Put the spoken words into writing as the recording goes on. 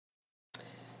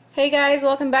Hey guys,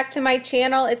 welcome back to my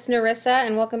channel. It's Narissa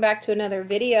and welcome back to another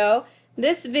video.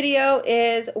 This video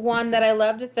is one that I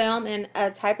love to film and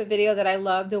a type of video that I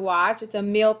love to watch. It's a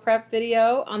meal prep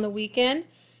video on the weekend,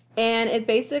 and it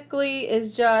basically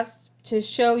is just to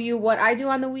show you what I do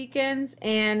on the weekends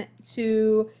and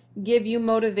to give you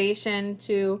motivation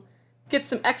to get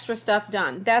some extra stuff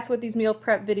done. That's what these meal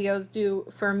prep videos do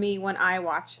for me when I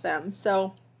watch them.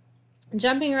 So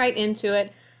jumping right into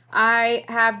it, I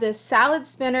have this salad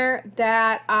spinner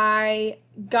that I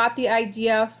got the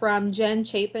idea from Jen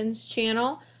Chapin's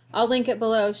channel. I'll link it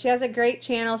below. She has a great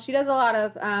channel. She does a lot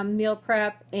of meal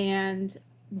prep and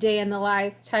day in the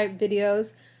life type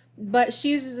videos, but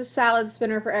she uses a salad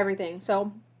spinner for everything.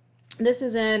 So this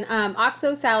is an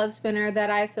OXO salad spinner that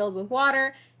I filled with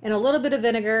water and a little bit of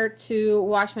vinegar to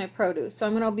wash my produce. So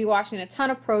I'm going to be washing a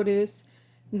ton of produce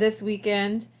this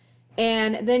weekend.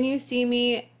 And then you see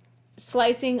me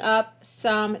slicing up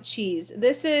some cheese.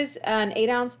 This is an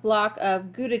 8-ounce block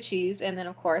of Gouda cheese, and then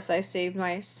of course I saved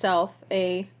myself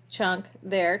a chunk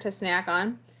there to snack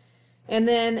on. And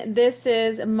then this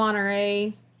is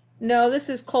Monterey, no, this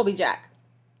is Colby Jack,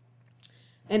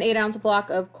 an 8-ounce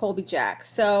block of Colby Jack.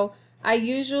 So I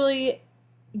usually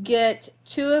get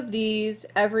 2 of these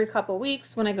every couple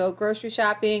weeks when I go grocery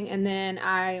shopping, and then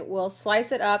I will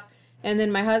slice it up, and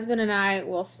then my husband and I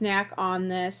will snack on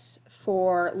this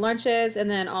for lunches and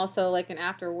then also like an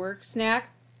after work snack.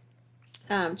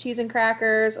 Cheese and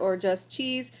crackers or just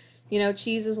cheese. You know,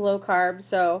 cheese is low carb,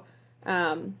 so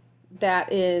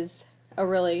that is a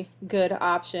really good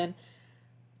option.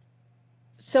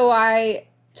 So I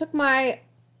took my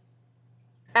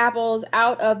apples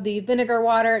out of the vinegar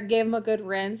water, gave them a good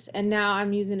rinse, and now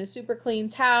I'm using a super clean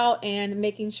towel and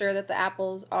making sure that the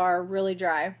apples are really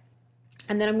dry.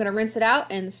 And then I'm going to rinse it out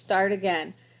and start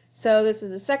again. So this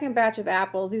is the second batch of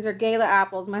apples. These are Gala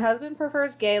apples. My husband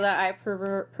prefers Gala. I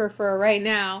prefer right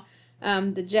now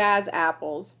the Jazz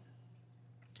apples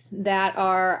that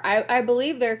are, I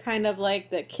believe they're kind of like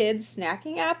the kids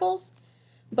snacking apples,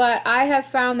 but I have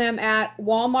found them at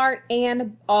Walmart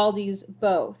and Aldi's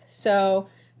both. So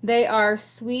they are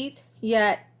sweet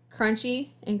yet crunchy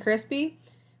and crispy,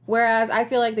 whereas I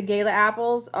feel like the Gala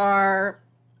apples are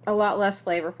a lot less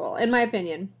flavorful, in my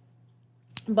opinion.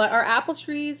 But our apple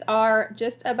trees are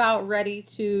just about ready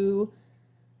to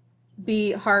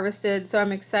be harvested, so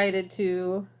I'm excited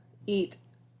to eat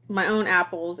my own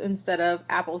apples instead of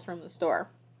apples from the store.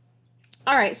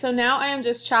 Alright, so now I am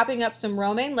just chopping up some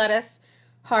romaine lettuce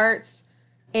hearts,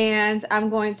 and I'm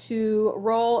going to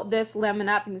roll this lemon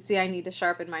up. You can see I need to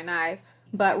sharpen my knife,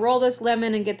 but roll this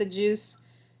lemon and get the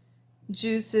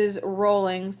juices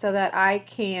rolling so that I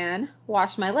can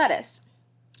wash my lettuce.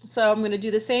 So I'm going to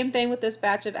do the same thing with this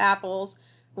batch of apples,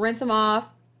 rinse them off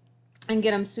and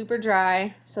get them super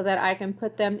dry so that I can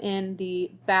put them in the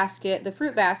basket, the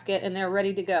fruit basket, and they're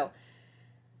ready to go.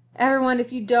 Everyone,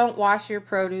 if you don't wash your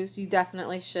produce, you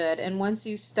definitely should. And once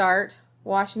you start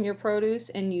washing your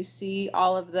produce and you see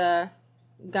all of the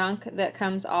gunk that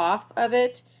comes off of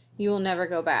it, you will never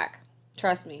go back.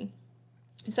 Trust me.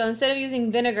 So instead of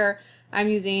using vinegar, I'm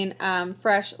using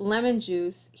fresh lemon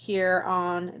juice here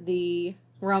on the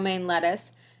romaine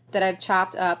lettuce that I've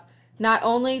chopped up. Not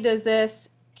only does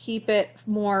this keep it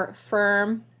more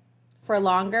firm for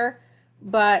longer,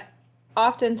 but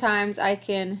oftentimes I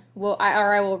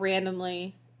will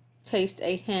randomly taste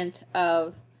a hint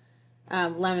of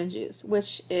lemon juice,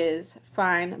 which is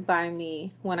fine by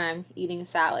me when I'm eating a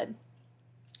salad.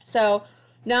 So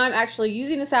now I'm actually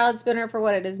using the salad spinner for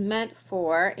what it is meant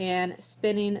for and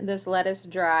spinning this lettuce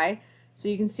dry. So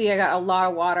you can see I got a lot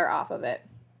of water off of it.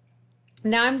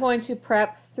 Now I'm going to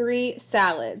prep 3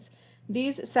 salads.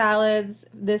 These salads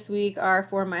this week are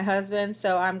for my husband,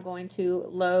 so I'm going to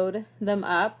load them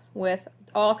up with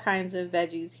all kinds of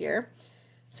veggies here.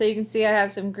 So you can see I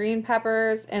have some green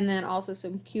peppers and then also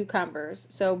some cucumbers.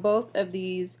 So both of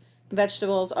these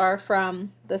vegetables are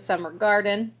from the summer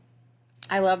garden.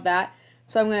 I love that.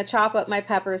 So I'm going to chop up my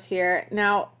peppers here.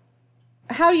 Now,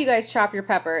 how do you guys chop your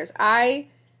peppers? I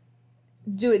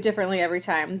do it differently every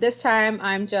time. This time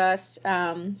I'm just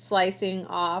slicing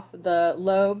off the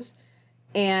lobes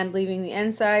and leaving the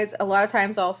insides. A lot of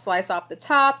times I'll slice off the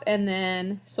top and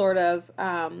then sort of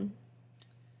carve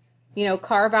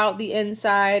out the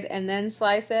inside and then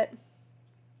slice it.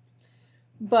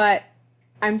 But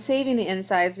I'm saving the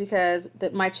insides because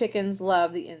my chickens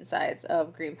love the insides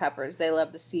of green peppers. They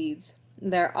love the seeds.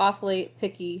 They're awfully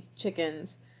picky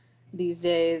chickens these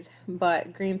days,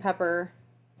 but green pepper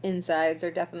insides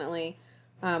are definitely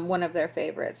one of their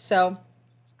favorites. So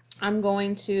I'm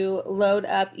going to load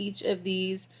up each of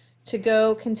these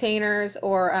to-go containers,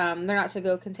 or they're not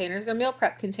to-go containers, they're meal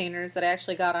prep containers that I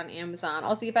actually got on Amazon.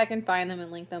 I'll see if I can find them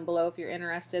and link them below if you're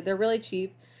interested. They're really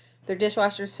cheap. They're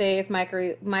dishwasher safe,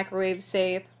 microwave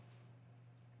safe,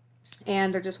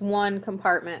 and they're just one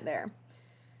compartment there.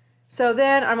 So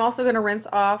then I'm also going to rinse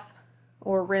off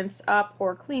or rinse up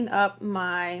or clean up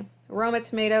my Roma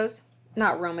tomatoes,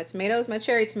 not Roma tomatoes, my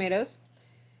cherry tomatoes.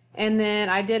 And then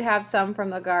I did have some from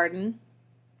the garden.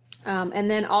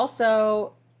 And then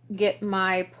also get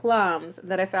my plums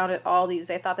that I found at Aldi's.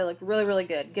 I thought they looked really, really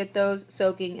good. Get those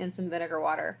soaking in some vinegar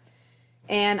water.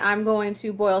 And I'm going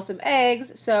to boil some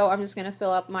eggs, so I'm just going to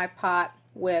fill up my pot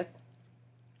with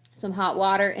some hot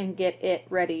water and get it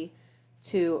ready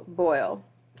to boil.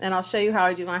 And I'll show you how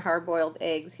I do my hard-boiled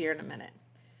eggs here in a minute.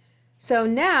 So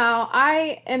now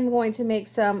I am going to make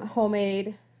some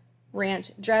homemade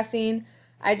ranch dressing.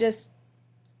 I just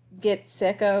get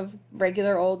sick of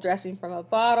regular old dressing from a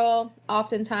bottle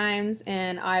oftentimes,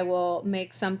 and I will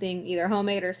make something either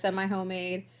homemade or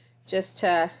semi-homemade just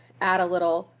to add a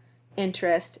little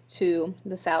interest to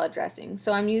the salad dressing.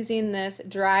 So I'm using this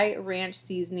dry ranch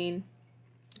seasoning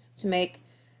to make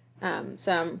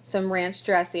some ranch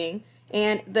dressing,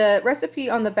 and the recipe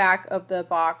on the back of the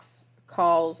box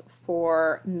calls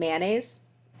for mayonnaise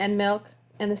and milk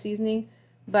and the seasoning,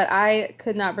 but I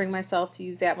could not bring myself to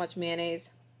use that much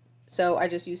mayonnaise, so I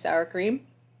just use sour cream.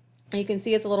 And you can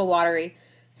see it's a little watery,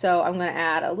 so I'm going to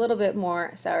add a little bit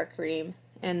more sour cream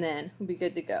and then we'll be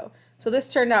good to go. So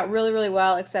this turned out really, really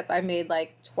well, except I made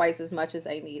like twice as much as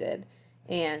I needed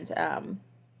and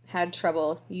had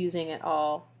trouble using it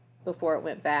all before it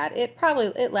went bad.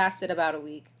 It lasted about a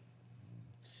week.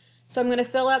 So I'm going to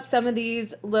fill up some of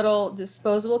these little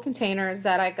disposable containers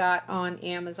that I got on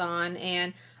Amazon,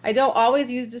 and I don't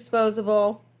always use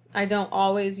disposable. I don't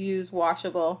always use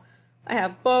washable. I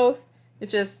have both. It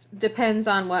just depends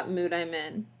on what mood I'm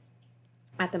in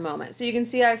at the moment. So you can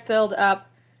see I filled up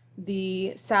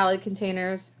the salad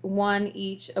containers, one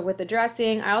each with the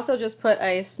dressing. I also just put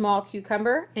a small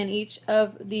cucumber in each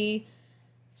of the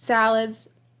salads,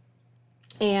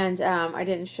 and I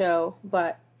didn't show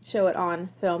it on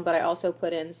film, but I also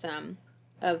put in some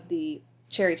of the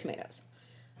cherry tomatoes.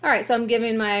 Alright, so I'm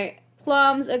giving my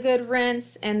plums a good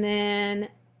rinse and then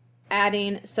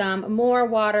adding some more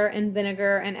water and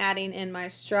vinegar and adding in my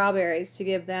strawberries to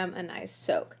give them a nice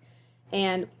soak.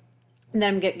 And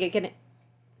then I'm getting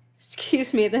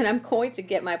excuse me, then I'm going to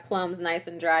get my plums nice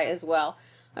and dry as well.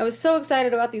 I was so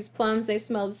excited about these plums. They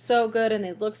smelled so good and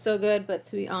they looked so good, but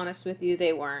to be honest with you,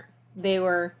 they weren't. They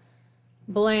were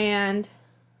bland,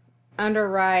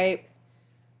 underripe,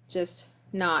 just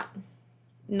not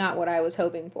what I was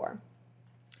hoping for.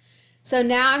 So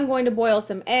now I'm going to boil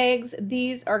some eggs.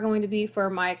 These are going to be for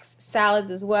Mike's salads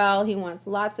as well. He wants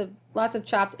lots of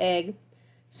chopped egg.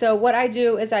 So what I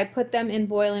do is I put them in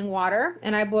boiling water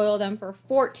and I boil them for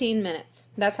 14 minutes.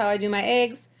 That's how I do my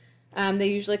eggs. They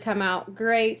usually come out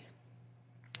great.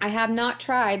 I have not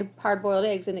tried hard-boiled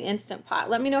eggs in the Instant Pot.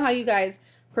 Let me know how you guys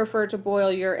prefer to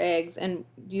boil your eggs, and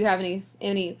do you have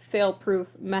any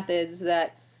fail-proof methods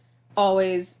that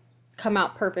always come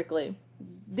out perfectly?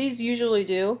 These usually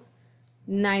do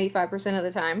 95% of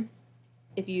the time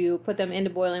if you put them into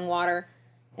boiling water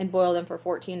and boil them for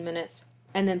 14 minutes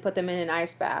and then put them in an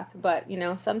ice bath. But, you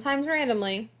know, sometimes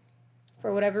randomly,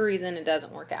 for whatever reason, it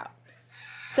doesn't work out.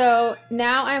 So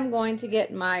now I'm going to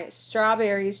get my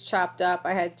strawberries chopped up.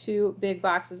 I had 2 big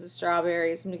boxes of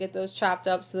strawberries. I'm going to get those chopped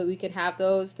up so that we can have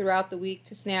those throughout the week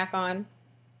to snack on.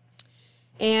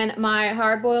 And my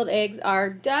hard-boiled eggs are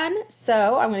done,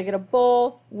 so I'm going to get a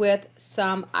bowl with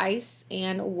some ice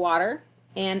and water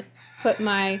and put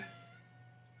my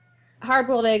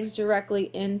hard-boiled eggs directly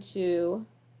into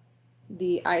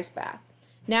the ice bath.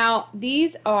 Now,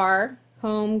 these are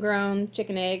homegrown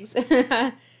chicken eggs,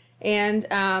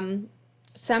 and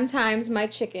sometimes my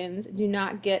chickens do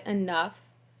not get enough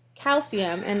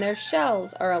calcium and their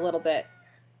shells are a little bit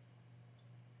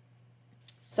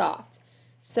soft.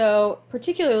 So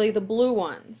particularly the blue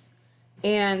ones,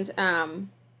 and I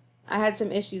had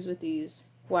some issues with these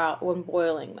when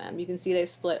boiling them. You can see they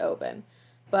split open,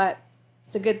 but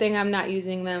it's a good thing I'm not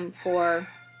using them for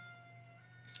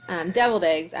deviled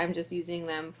eggs. I'm just using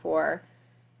them for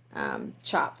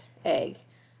chopped egg.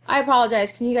 I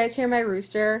apologize. Can you guys hear my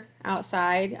rooster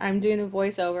outside? I'm doing the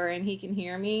voiceover and he can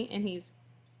hear me and he's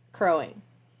crowing.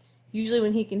 Usually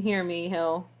when he can hear me,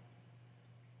 he'll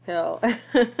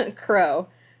crow.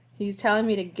 He's telling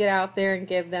me to get out there and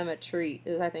give them a treat,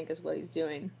 I think is what he's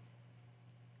doing.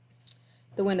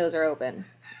 The windows are open.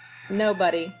 No,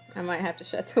 buddy. I might have to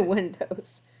shut the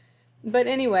windows. But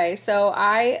anyway, so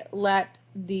I let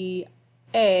the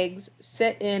eggs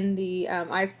sit in the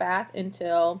ice bath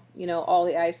until, you know, all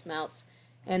the ice melts,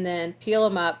 and then peel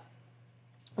them up,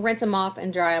 rinse them off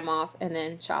and dry them off, and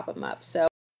then chop them up. So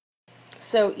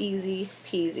easy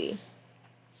peasy.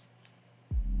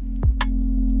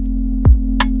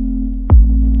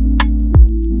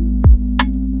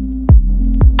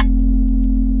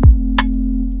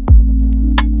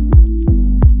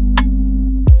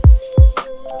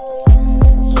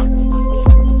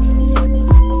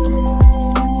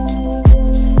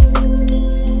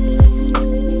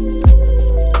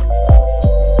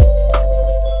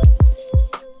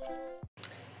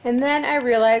 And then I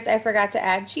realized I forgot to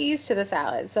add cheese to the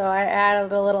salad. So I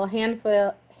added a little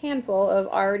handful of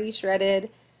already shredded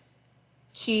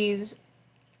cheese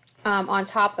on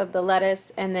top of the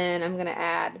lettuce, and then I'm going to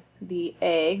add the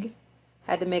egg.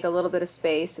 Had to make a little bit of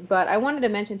space, but I wanted to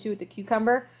mention too with the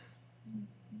cucumber,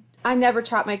 I never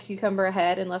chop my cucumber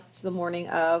ahead unless it's the morning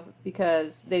of,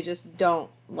 because they just don't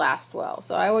last well.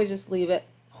 So I always just leave it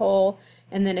whole,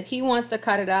 and then if he wants to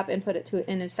cut it up and put it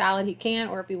in his salad, he can,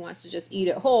 or if he wants to just eat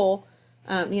it whole,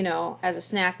 you know, as a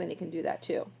snack, then he can do that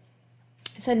too.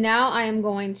 So now I am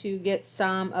going to get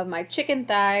some of my chicken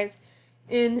thighs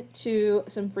into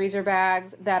some freezer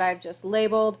bags that I've just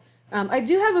labeled. I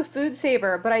do have a food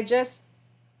saver, but I just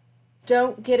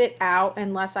don't get it out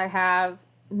unless I have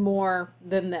more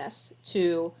than this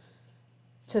to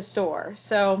store.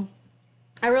 So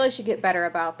I really should get better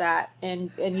about that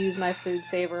and use my food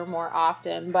saver more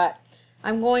often. But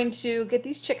I'm going to get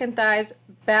these chicken thighs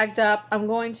bagged up. I'm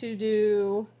going to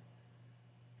do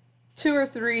 2 or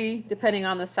 3, depending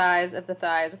on the size of the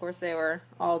thighs. Of course, they were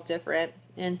all different,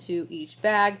 into each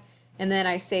bag. And then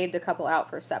I saved a couple out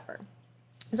for supper.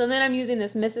 So then I'm using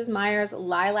this Mrs. Meyer's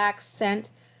Lilac Scent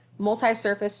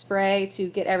multi-surface spray to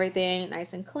get everything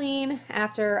nice and clean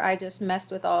after I just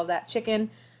messed with all of that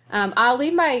chicken. I'll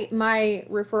leave my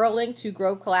referral link to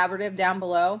Grove Collaborative down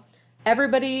below.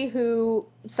 Everybody who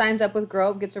signs up with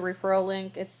Grove gets a referral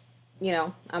link. It's, you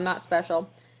know, I'm not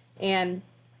special. And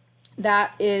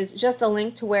that is just a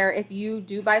link to where if you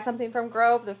do buy something from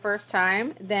Grove the first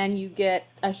time, then you get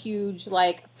a huge,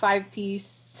 like, 5-piece,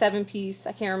 7-piece,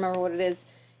 I can't remember what it is,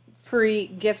 free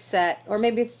gift set, or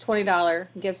maybe it's $20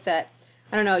 gift set.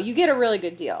 I don't know. You get a really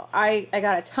good deal. I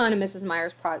got a ton of Mrs.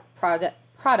 Meyer's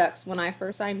products when I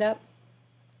first signed up,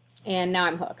 and now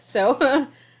I'm hooked. So,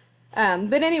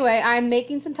 but anyway, I'm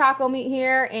making some taco meat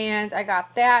here, and I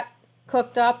got that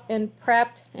cooked up and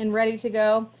prepped and ready to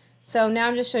go. So now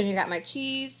I'm just showing you, I got my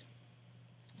cheese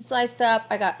sliced up.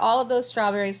 I got all of those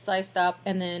strawberries sliced up,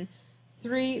 and then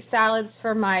 3 salads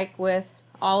for Mike with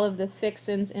all of the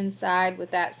fixins inside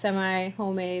with that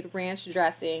semi-homemade ranch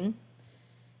dressing,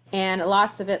 and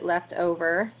lots of it left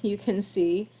over, you can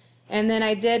see. And then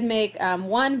I did make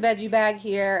 1 veggie bag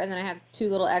here, and then I have 2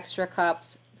 little extra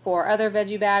cups for other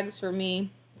veggie bags for me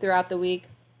throughout the week.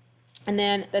 And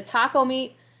then the taco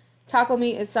meat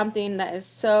is something that is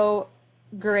so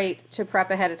great to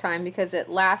prep ahead of time because it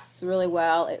lasts really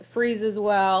well, it freezes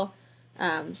well.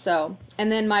 And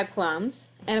then my plums,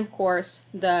 and of course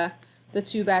the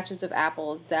 2 batches of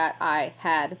apples that I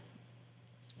had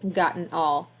gotten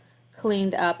all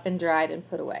cleaned up and dried and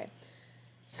put away.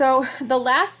 So the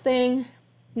last thing,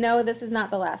 no, this is not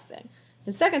the last thing.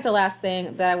 The second to last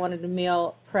thing that I wanted to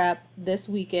meal prep this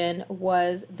weekend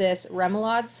was this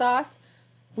remoulade sauce.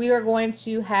 We are going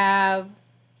to have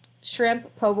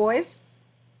shrimp po' boys,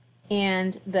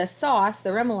 and the sauce,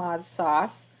 the remoulade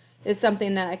sauce, is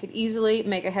something that I could easily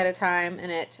make ahead of time,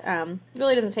 and it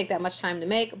really doesn't take that much time to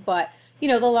make, but you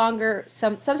know, the longer,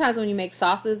 sometimes when you make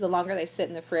sauces, the longer they sit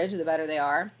in the fridge, the better they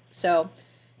are. So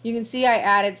you can see I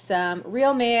added some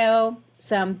real mayo,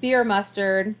 some beer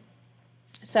mustard,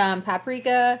 some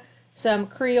paprika, some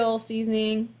Creole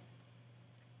seasoning.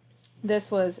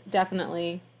 This was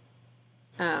definitely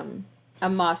a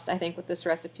must, I think, with this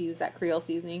recipe, is that Creole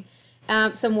seasoning.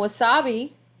 Some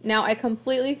wasabi. Now, I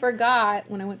completely forgot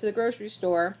when I went to the grocery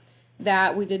store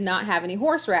that we did not have any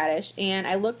horseradish, and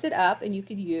I looked it up, and you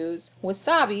could use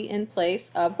wasabi in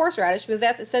place of horseradish because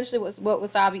that's essentially what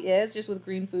wasabi is, just with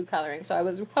green food coloring. So I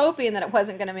was hoping that it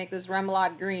wasn't going to make this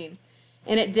remoulade green,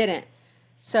 and it didn't.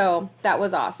 So that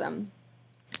was awesome.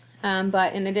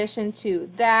 But in addition to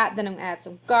that, then I'm going to add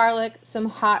some garlic, some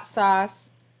hot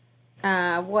sauce.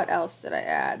 What else did I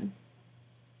add?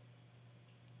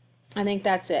 I think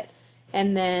that's it.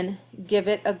 And then give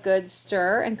it a good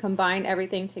stir and combine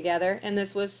everything together. And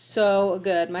this was so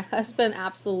good. My husband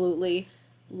absolutely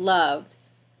loved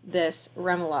this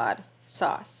remoulade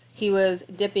sauce. He was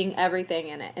dipping everything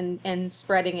in it and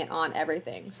spreading it on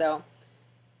everything. So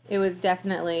it was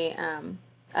definitely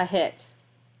a hit.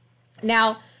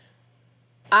 Now,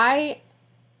 I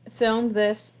filmed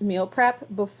this meal prep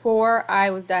before I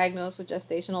was diagnosed with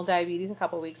gestational diabetes a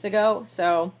couple weeks ago.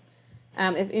 So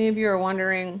if any of you are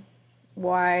wondering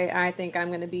why I think I'm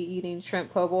going to be eating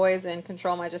shrimp po' boys and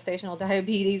control my gestational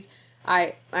diabetes,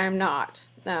 I'm not.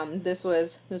 This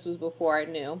was before I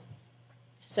knew.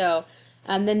 So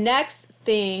the next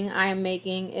thing I am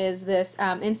making is this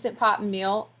Instant Pot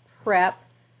meal prep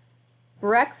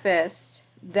breakfast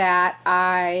that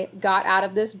I got out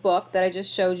of this book that I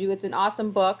just showed you. It's an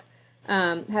awesome book.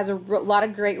 Has a lot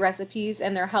of great recipes,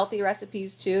 and they're healthy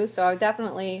recipes too. So I would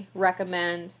definitely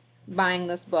recommend buying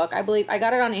this book. I believe I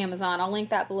got it on Amazon. I'll link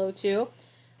that below too.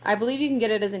 I believe you can get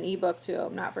it as an ebook too.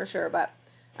 I'm not for sure, but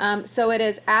so it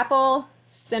is apple,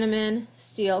 cinnamon,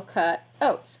 steel cut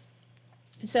oats.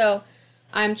 So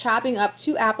I'm chopping up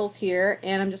 2 apples here,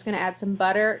 and I'm just going to add some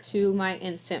butter to my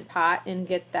Instant Pot and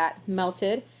get that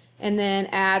melted, and then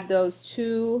add those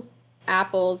 2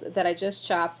 apples that I just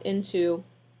chopped into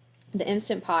the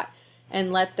Instant Pot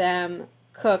and let them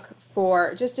cook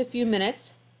for just a few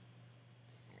minutes.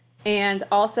 And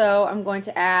also I'm going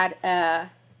to add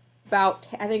about,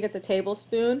 I think it's a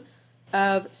tablespoon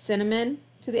of cinnamon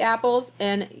to the apples,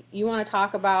 and you want to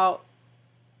talk about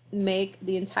make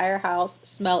the entire house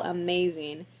smell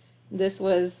amazing. This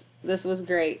was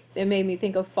great. It made me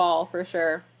think of fall for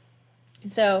sure.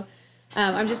 So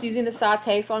I'm just using the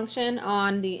saute function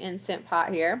on the Instant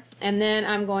Pot here, and then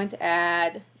I'm going to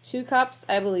add 2 cups,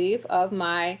 I believe, of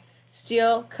my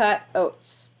steel cut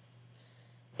oats,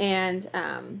 and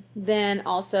then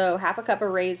also half a cup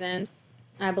of raisins,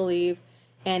 I believe,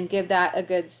 and give that a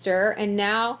good stir. And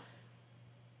now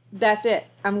that's it.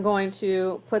 I'm going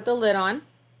to put the lid on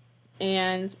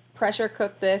and pressure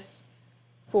cook this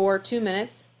for 2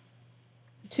 minutes.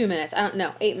 2 minutes, I don't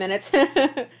know, 8 minutes.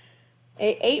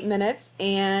 8 minutes,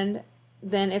 and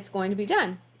then it's going to be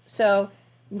done. So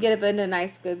get it into a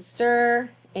nice good stir,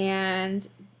 and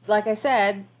like I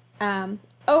said,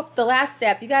 oh, the last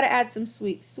step, you got to add some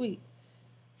sweetness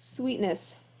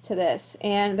to this.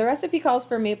 And the recipe calls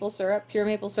for maple syrup, pure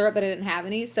maple syrup, but I didn't have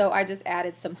any, so I just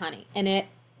added some honey, and it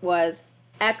was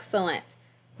excellent.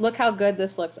 Look how good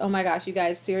this looks. Oh my gosh, you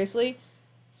guys, seriously,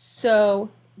 so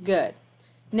good.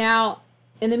 Now,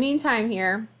 in the meantime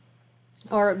here,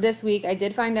 or this week, I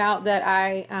did find out that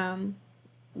I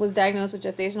was diagnosed with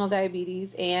gestational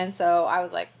diabetes, and so I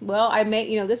was like, well, I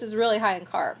made, this is really high in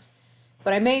carbs,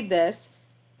 but I made this,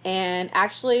 and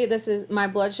actually my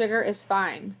blood sugar is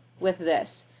fine with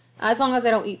this, as long as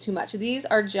I don't eat too much. These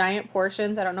are giant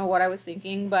portions. I don't know what I was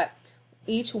thinking, but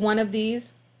each one of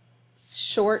these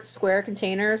short square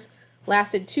containers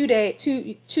lasted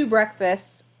 2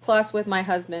 breakfasts, plus with my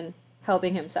husband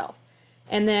helping himself.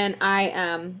 And then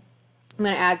I'm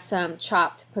going to add some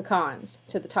chopped pecans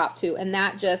to the top too, and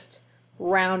that just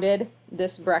rounded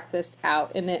this breakfast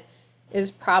out, and it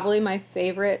is probably my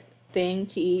favorite thing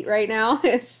to eat right now.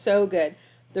 It's so good.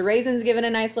 The raisins give it a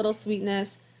nice little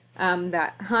sweetness.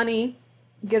 That honey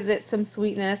gives it some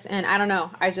sweetness, and I don't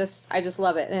know, I just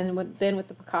love it. And then with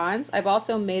the pecans, I've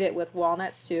also made it with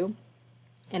walnuts too,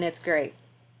 and it's great.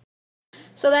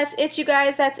 So that's it, you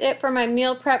guys. That's it for my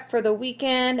meal prep for the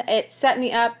weekend. It set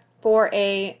me up for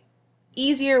a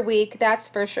easier week, that's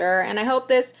for sure, and I hope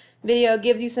this video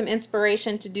gives you some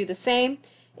inspiration to do the same.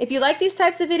 If you like these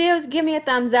types of videos, give me a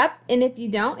thumbs up, and if you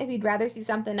don't, if you'd rather see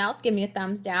something else, give me a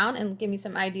thumbs down and give me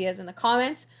some ideas in the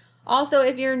comments. Also,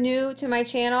 if you're new to my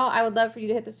channel, I would love for you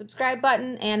to hit the subscribe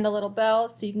button and the little bell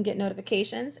so you can get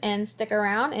notifications and stick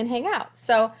around and hang out.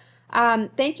 So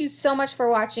thank you so much for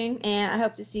watching, and I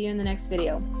hope to see you in the next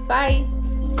video. Bye!